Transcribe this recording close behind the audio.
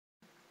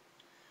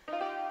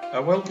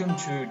Welcome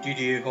to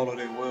DDA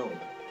Holiday World.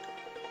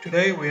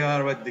 Today we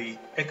are at the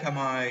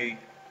Ekamai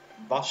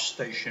bus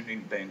station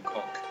in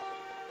Bangkok.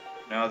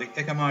 Now the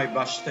Ekamai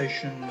bus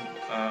station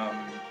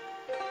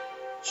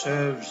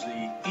serves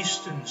the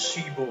eastern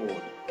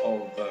seaboard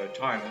of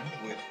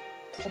Thailand with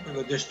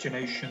popular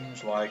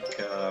destinations like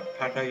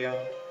Pattaya,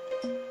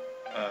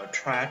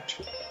 Trat,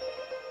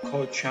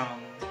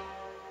 Chang,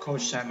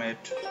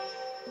 Samet,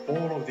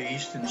 all of the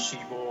eastern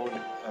seaboard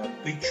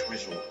beach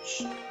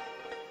resorts.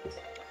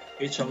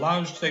 It's a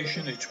large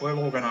station, it's well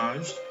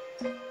organized,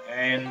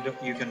 and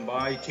you can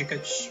buy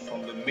tickets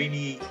from the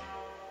many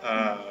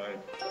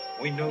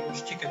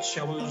windows, ticket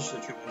sellers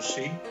that you will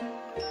see.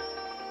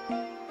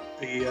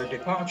 The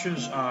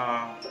departures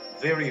are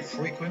very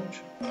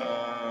frequent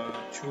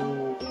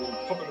to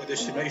popular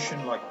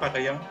destinations like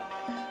Pattaya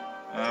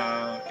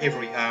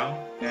every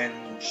hour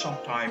and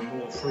sometime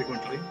more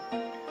frequently.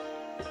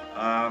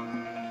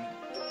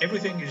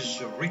 Everything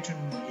is written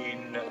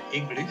in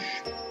English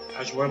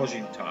as well as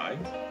in Thai,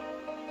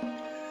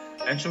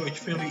 and so it's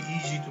fairly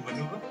easy to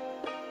maneuver.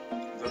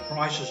 The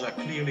prices are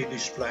clearly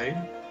displayed,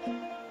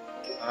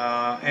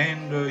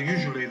 and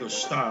usually the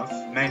staff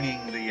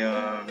manning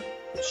the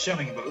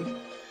selling booth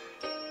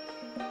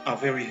are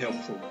very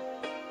helpful.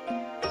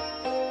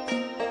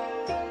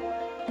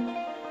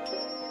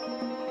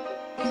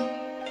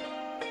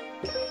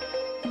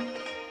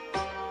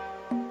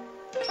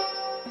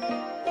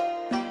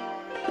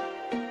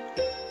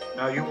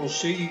 Now you will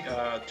see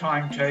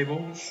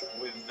timetables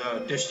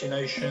with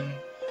destination,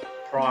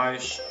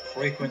 price,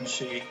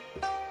 frequency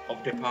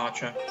of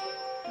departure.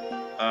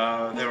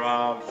 There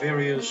are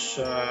various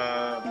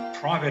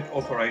private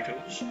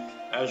operators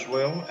as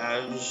well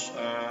as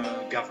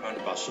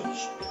government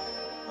buses.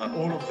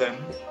 All of them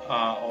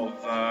are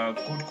of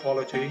good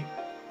quality,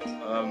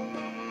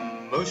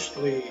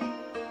 mostly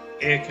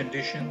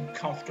air-conditioned,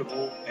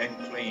 comfortable and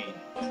clean.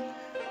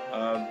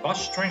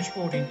 Bus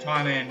transport in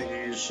Thailand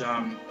is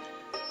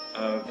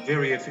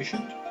very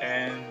efficient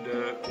and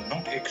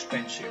not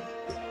expensive.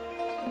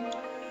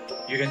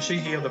 You can see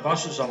here the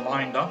buses are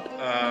lined up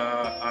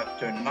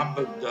at a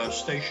numbered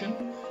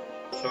station.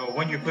 So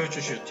when you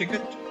purchase your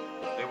ticket,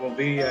 there will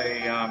be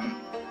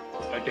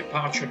a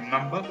departure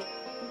number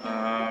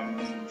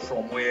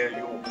from where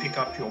you'll pick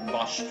up your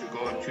bus to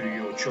go to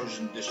your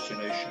chosen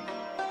destination.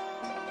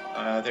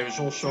 There is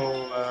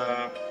also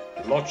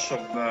lots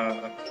of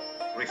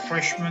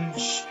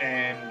refreshments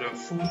and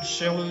food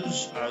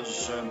sellers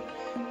as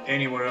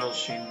anywhere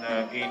else in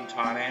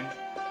Thailand.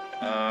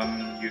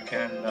 You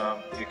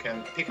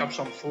can pick up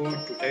some food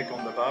to take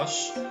on the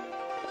bus.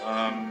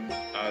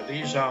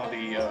 These are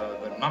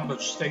the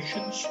numbered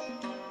stations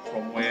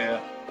from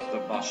where the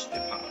bus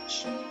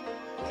departs,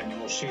 and you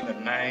will see the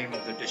name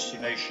of the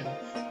destination.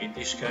 In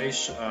this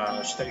case,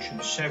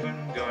 station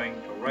 7 going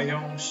to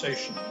Rayong,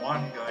 station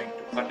 1 going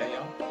to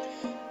Pattaya,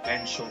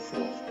 and so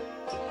forth.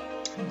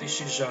 And this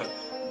is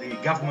the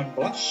government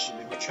bus,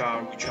 which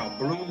are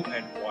blue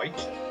and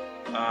white,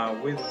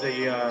 with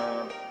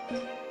the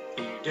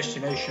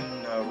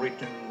destination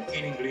written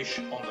in English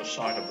on the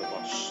side of the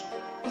bus.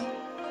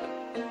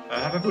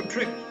 Have a good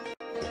trip.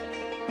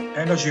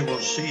 And as you will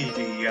see,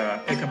 the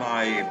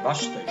Ekamai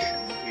bus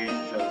station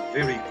is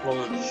very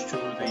close to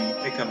the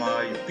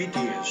Ekamai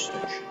BTS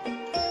station.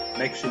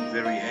 Makes it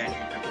very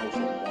handy to go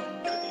from one